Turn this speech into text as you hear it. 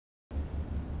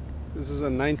This is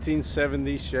a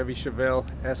 1970 Chevy Chevelle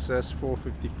SS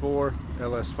 454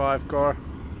 LS5 car.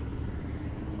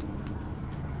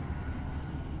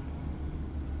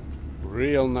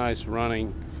 Real nice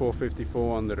running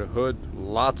 454 under the hood.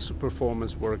 Lots of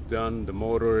performance work done. The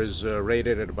motor is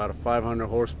rated at about 500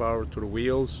 horsepower to the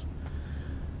wheels.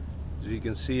 As you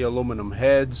can see, aluminum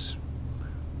heads,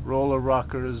 roller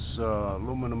rockers,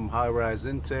 aluminum high-rise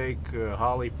intake,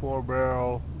 Holley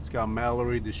 4-barrel. It's got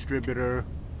Mallory distributor,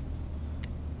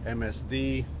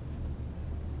 MSD,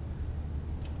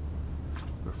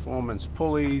 performance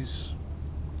pulleys,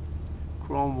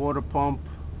 chrome water pump,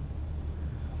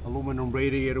 aluminum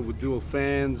radiator with dual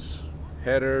fans,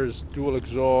 headers, dual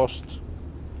exhaust.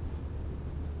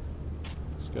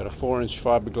 It's got a 4-inch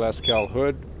fiberglass cowl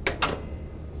hood.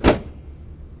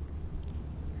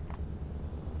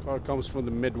 Car comes from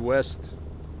the Midwest.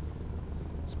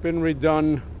 It's been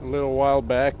redone a little while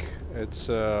back. It's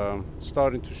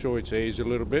starting to show its age a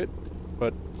little bit,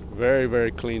 but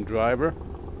very clean driver.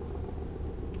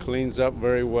 Cleans up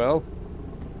very well.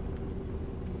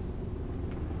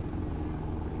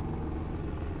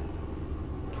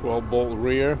 Bolt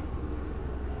rear,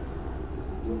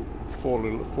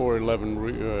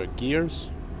 411 gears.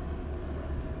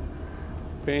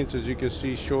 Paint, as you can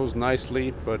see, shows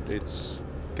nicely, but it's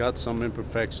got some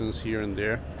imperfections here and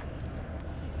there.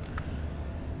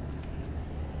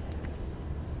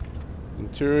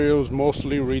 Interior is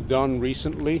mostly redone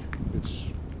recently. It's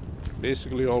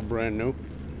basically all brand new.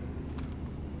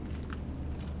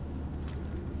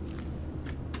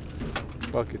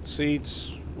 Bucket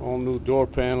seats, all new door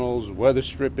panels, weather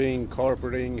stripping,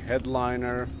 carpeting,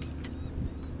 headliner,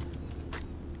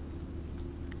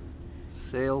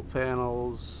 sail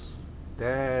panels,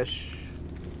 dash,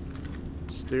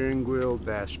 steering wheel,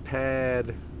 dash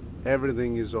pad.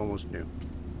 Everything is almost new.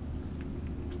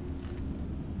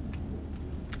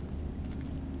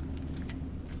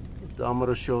 The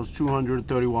odometer shows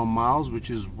 231 miles, which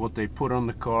is what they put on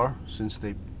the car since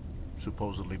they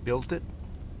supposedly built it.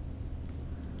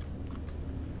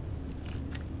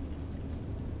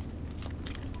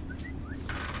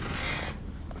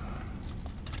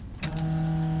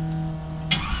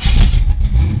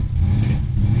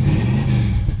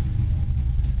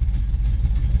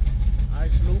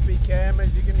 Cam,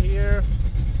 as you can hear.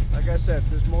 Like I said,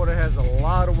 this motor has a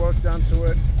lot of work done to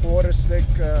it. Quarter stick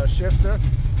shifter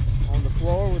on the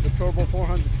floor with the turbo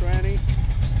 400 tranny.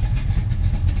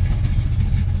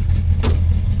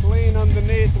 Clean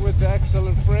underneath with the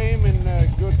excellent frame and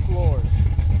good floors.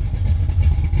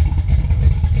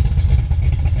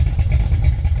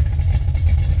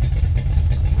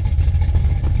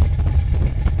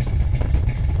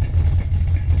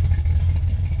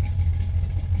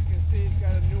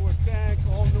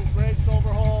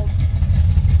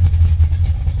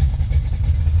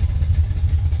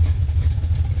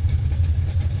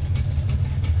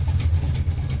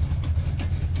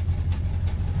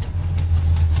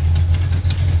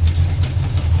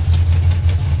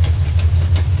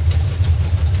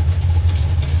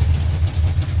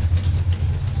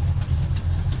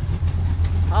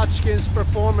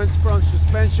 Performance front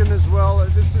suspension as well.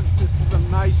 This is a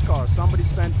nice car. Somebody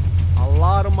spent a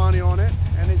lot of money on it,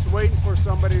 and it's waiting for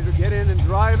somebody to get in and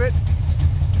drive it,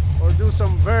 or do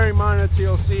some very minor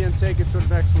TLC and take it to the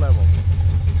next level.